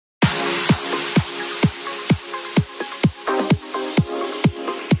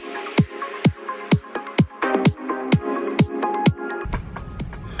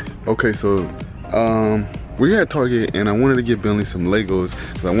Okay, so we're here at Target and I wanted to give Bentley some Legos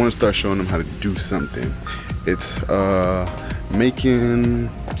because I want to start showing them how to do something. It's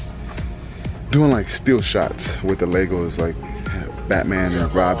doing like still shots with the Legos, like Batman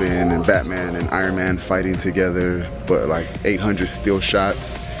and Robin and Batman and Iron Man fighting together, but like 800 still shots.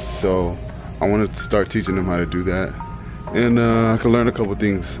 So I wanted to start teaching them how to do that, and I could learn a couple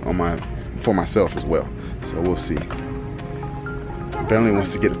things on for myself as well. So we'll see. Bentley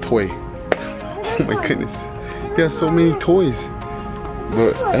wants to get a toy. Oh my goodness, he has so many toys.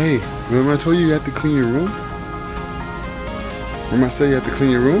 But hey, remember I told you you have to clean your room? Remember I said you have to clean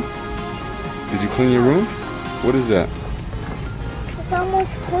your room? Did you clean your room? What is that? It's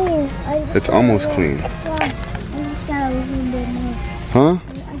almost clean. It's almost clean. Yeah, I just got a little bit more. Huh?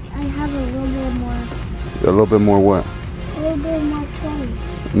 I have a little bit more. A little bit more what? A little bit more clean.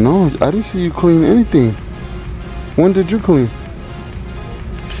 No, I didn't see you clean anything. When did you clean?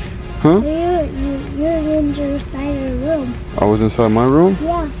 Huh? You're in your side of the room. I was inside my room?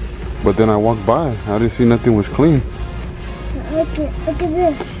 Yeah. But then I walked by. I didn't see nothing was clean. Look at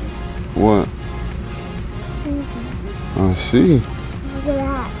this. What? I see. Look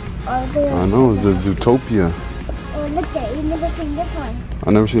at that. I know, it's a Zootopia. Oh, look at it. You never seen this one. I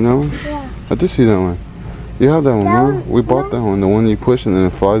never seen that one? Yeah. I did see that one. You have that one, That man. one? We bought that one. The one you push and then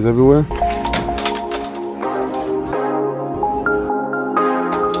it flies everywhere.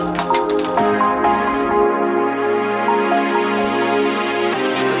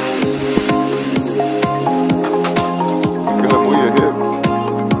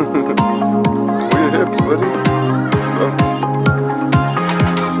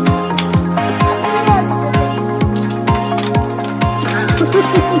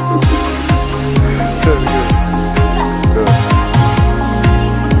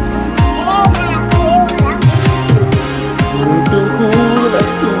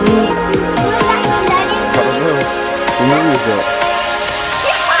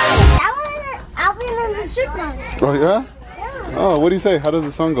 Oh yeah? Oh, what do you say? How does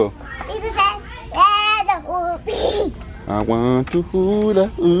the song go? I want to hula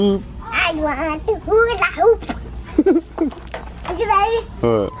hoop. I want to hula hoop. Look at that.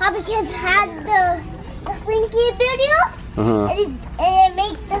 How the kids had the slinky video, and it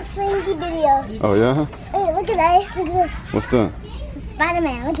make the slinky video. Oh yeah? Hey, look at that. Look at this. What's that? It's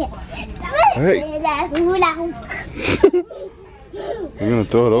Spider-Man. Look at. Hey. Hula hoop. You're gonna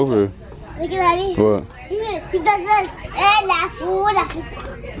throw it over. Look at that. What? He does this. Hula hoop.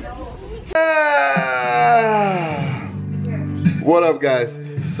 What up, guys?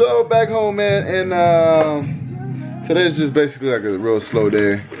 So back home, man, and today's just basically like a real slow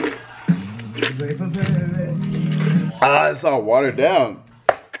day. It's all watered down.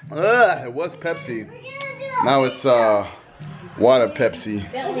 It was Pepsi. Now it's water Pepsi.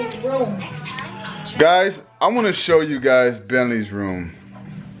 Bentley's room. Guys, I want to show you guys Bentley's room.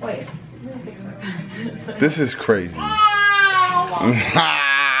 Wait, I'm gonna fix my pants. This is crazy.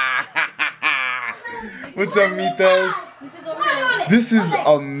 What's up, Mitas? This is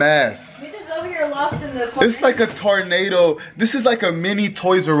a mess. Mita's over here lost in the corner. It's like a tornado. This is like a mini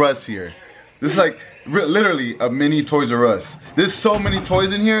Toys R Us here. This is like literally a mini Toys R Us. There's so many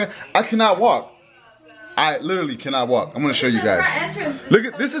toys in here. I cannot walk. I literally cannot walk. I'm gonna show you guys. Look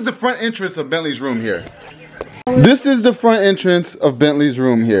at this is the front entrance of Bentley's room here. This is the front entrance of Bentley's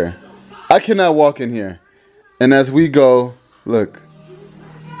room here. I cannot walk in here. And as we go, look.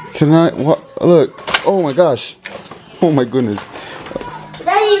 Can I walk? Look. Oh my gosh. Oh my goodness.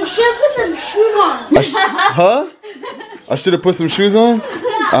 Daddy, you should put some shoes on. Huh? I should have put some shoes on?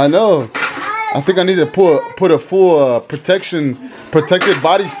 I know. I think I need to put a full protected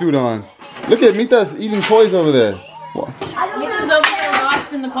bodysuit on. Look at Mita's eating toys over there. Mita's over here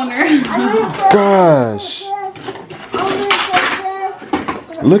lost in the corner. Gosh.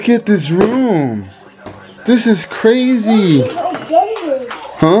 Look at this room. This is crazy.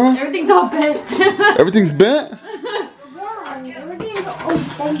 Huh? Everything's all bent. Everything's bent?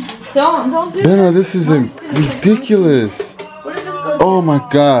 Don't do Benna, this is ridiculous. What does this go Oh my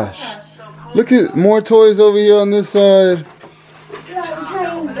gosh. Look at more toys over here on this side.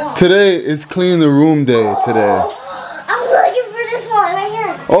 Today is clean the room day today. I'm looking for this one right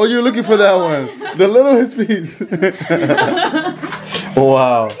here. Oh, you're looking for that one. The littlest piece.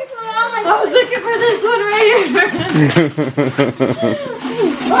 Wow. I was looking for this one right here.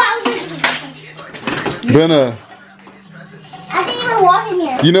 Benna. I didn't even walk in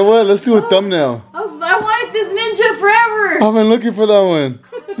here. You know what? Let's do a thumbnail. I wanted this ninja forever. I've been looking for that one.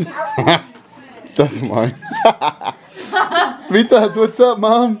 That's mine. Mitas, what's up,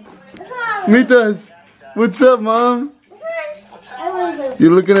 Mom? Mitas, what's up, Mom? You're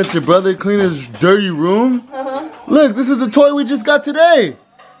looking at your brother clean his dirty room? Uh-huh. Look, this is the toy we just got today.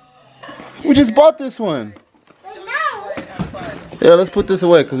 We just bought this one. Yeah, let's put this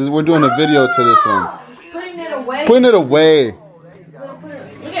away because we're doing a video to this one. He's putting it away. Putting it away.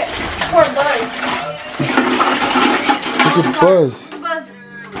 Look at poor Buzz. Look at Buzz. Buzz.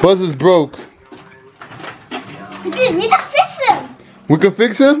 Buzz is broke. We need to fix him. We can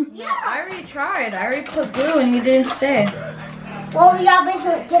fix him? Yeah. I already tried. I already put glue and he didn't stay. Well, we got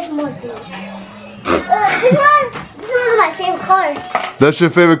basically just more glue. This one's my favorite color. That's your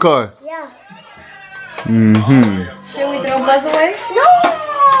favorite car? Yeah. Mm-hmm. Should we throw Buzz away? No!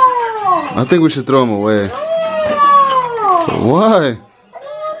 I think we should throw him away. No! Why? I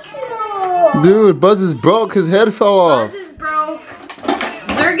don't want to. Dude, Buzz is broke. His head fell off. Buzz is broke.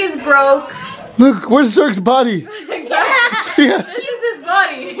 Zerg is broke. Look, where's Zerg's body? Yeah. This is his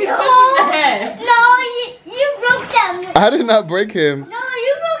body. He's No, missing the head. no, you broke them. I did not break him. No,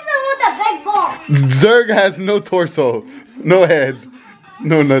 you broke them with a big ball. Zerg has no torso, no head,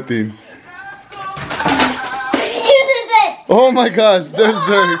 no nothing. Oh my gosh, there's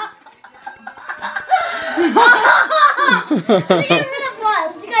Zerg. We need to get rid of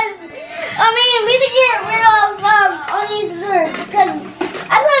Buzz because we need to get rid of only Zerg because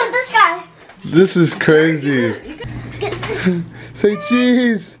I play with this guy. This is crazy. Say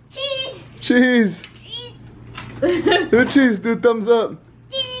cheese. Cheese. Cheese. Do cheese. Do thumbs up.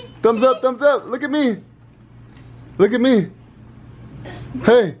 Cheese. Thumbs up. Thumbs up. Look at me. Look at me.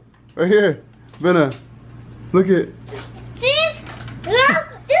 Hey, right here, Benna. Look at. Cheese. No,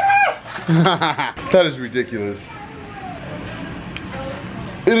 That is ridiculous.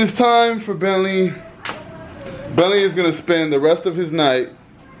 It is time for Bentley. Bentley is gonna spend the rest of his night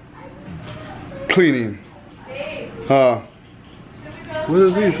cleaning. Huh? What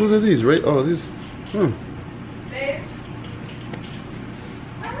are these? What are these? Right? Oh, these. Hmm.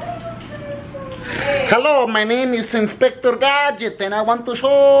 Hello, my name is Inspector Gadget and I want to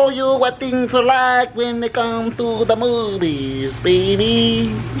show you what things are like when they come to the movies,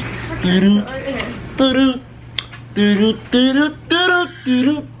 baby. Doo-doo, doo-doo, doo-doo, doo-doo,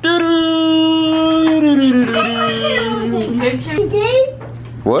 doo-doo, doo-doo, doo-doo. Game?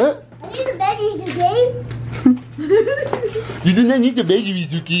 What? I need the batteries again. You do not need the baby,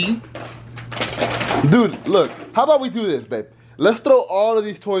 Zuki. Dude, look. How about we do this, babe? Let's throw all of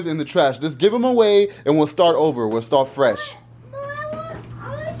these toys in the trash. Just give them away and we'll start over. We'll start fresh. But I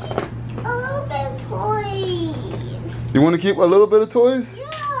want to keep a little bit of toys. You want to keep a little bit of toys?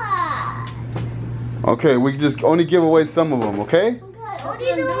 Yeah. Okay, we just only give away some of them, okay? Okay.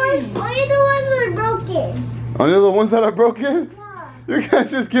 Only the ones that are broken. Only the ones that are broken? Yeah. You can't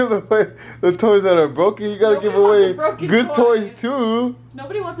just give away the toys that are broken. You gotta give away good toys too.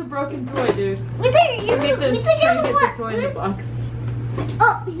 Nobody wants a broken toy, dude. We think you Make this think try to you get the toy in the box.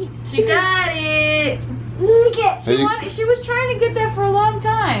 Oh, She got it. look at Hey, She was trying to get that for a long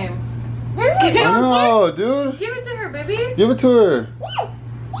time. this is I know, dude. Give it to her, baby. Give it to her.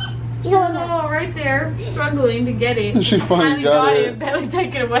 She was all right there, struggling to get it. She finally got it. Barely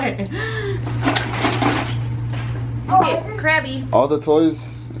take it away. Oh, Okay, this is Krabby. All the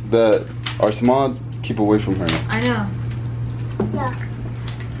toys that are small, keep away from her. I know. yeah.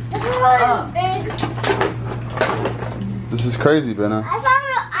 This one is big. This is crazy, Benna. I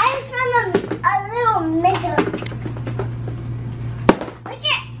found a little makeup. Look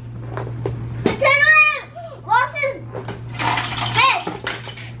at Lieutenant Ross's head.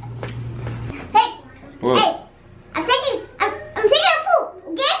 Hey, What? hey, I'm taking a poop,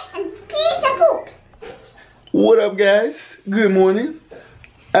 okay? I'm peeing the poop. What up, guys? Good morning.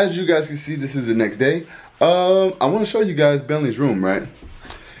 As you guys can see, this is the next day. I want to show you guys Bentley's room, right?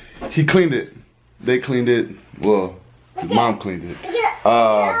 He cleaned it. They cleaned it. Well, his mom cleaned it.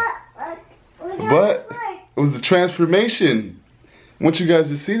 But it was a transformation. I want you guys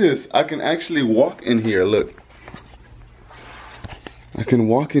to see this. I can actually walk in here. Look. I can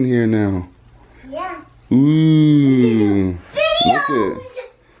walk in here now. Yeah. Ooh. Videos. Look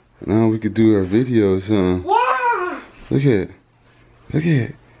at. Now we could do our videos, huh? Yeah. Look at it. Look at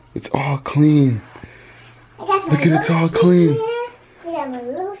it. It's all clean. I got my Look at it, it's all little clean. stick here. I got my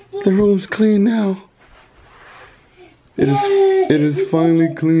little stick. The room's clean now. It is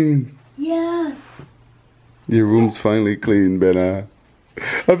finally clean. Yeah. Your room's finally clean, Benna.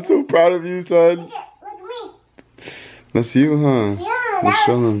 I'm so proud of you, son. Look at me. That's you, huh? Yeah. Let's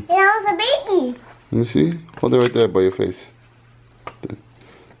show them. And I was a baby. Let me see. Hold it right there by your face.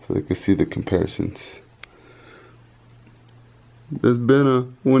 So they can see the comparisons. That's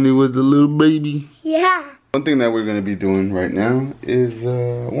Benna when he was a little baby. Yeah. One thing that we're going to be doing right now is,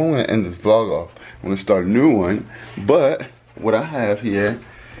 well, I'm going to end this vlog off. I'm going to start a new one, but what I have here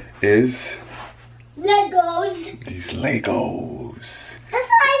is Legos. these Legos. That's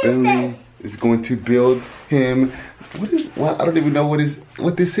what I just Bentley said. is going to build him. Well, I don't even know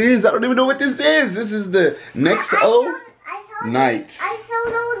what this is. I don't even know what this is. This is the next Nights. I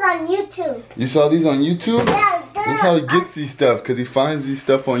saw those on YouTube. You saw these on YouTube? Yeah, That's how he gets these stuff, because he finds these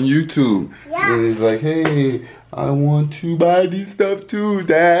stuff on YouTube. Yeah. And he's like, hey, I want to buy these stuff too,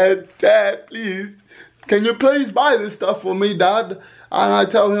 Dad. Dad, please. Can you please buy this stuff for me, Dad? And I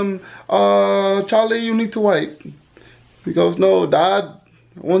tell him, Charlie, you need to wait. He goes, no, Dad, I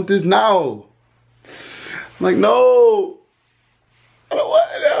want this now. I'm like, no, I don't want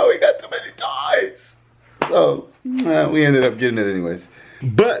it now. We got too many toys. So, we ended up getting it anyways.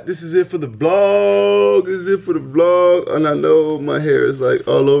 But this is it for the vlog. This is it for the vlog. And I know my hair is like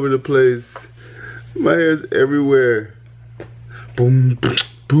all over the place. My hair is everywhere. Boom, boom,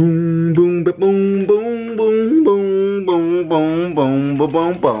 boom, boom, boom, boom, boom, boom, boom, boom, boom,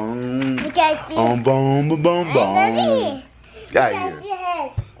 boom, boom. You guys see Boom, boom, boom, boom, it? boom. You Got guys here. see your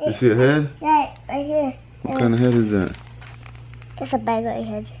head. You see a head? Yeah, right here. What kind of head is that? It's a bag right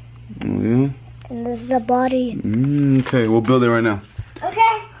head. Oh, yeah? And this is the body. Okay, we'll build it right now.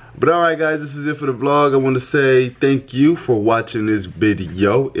 Okay. But alright guys, this is it for the vlog. I want to say thank you for watching this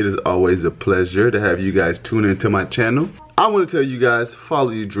video. It is always a pleasure to have you guys tune into my channel. I want to tell you guys,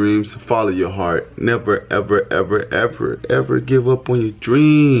 follow your dreams, follow your heart. Never, ever, ever, ever, ever give up on your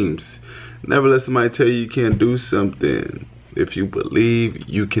dreams. Never let somebody tell you you can't do something. If you believe,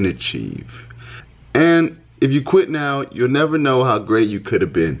 you can achieve. And if you quit now, you'll never know how great you could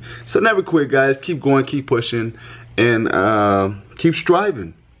have been. So never quit, guys. Keep going, keep pushing, and keep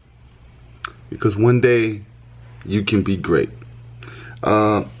striving. Because one day, you can be great.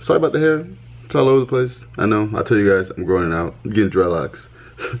 Sorry about the hair. It's all over the place. I know. I tell you guys, I'm growing it out. I'm getting dreadlocks.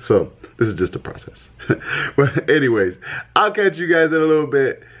 So, this is just a process. But anyways, I'll catch you guys in a little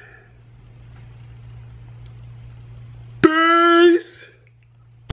bit.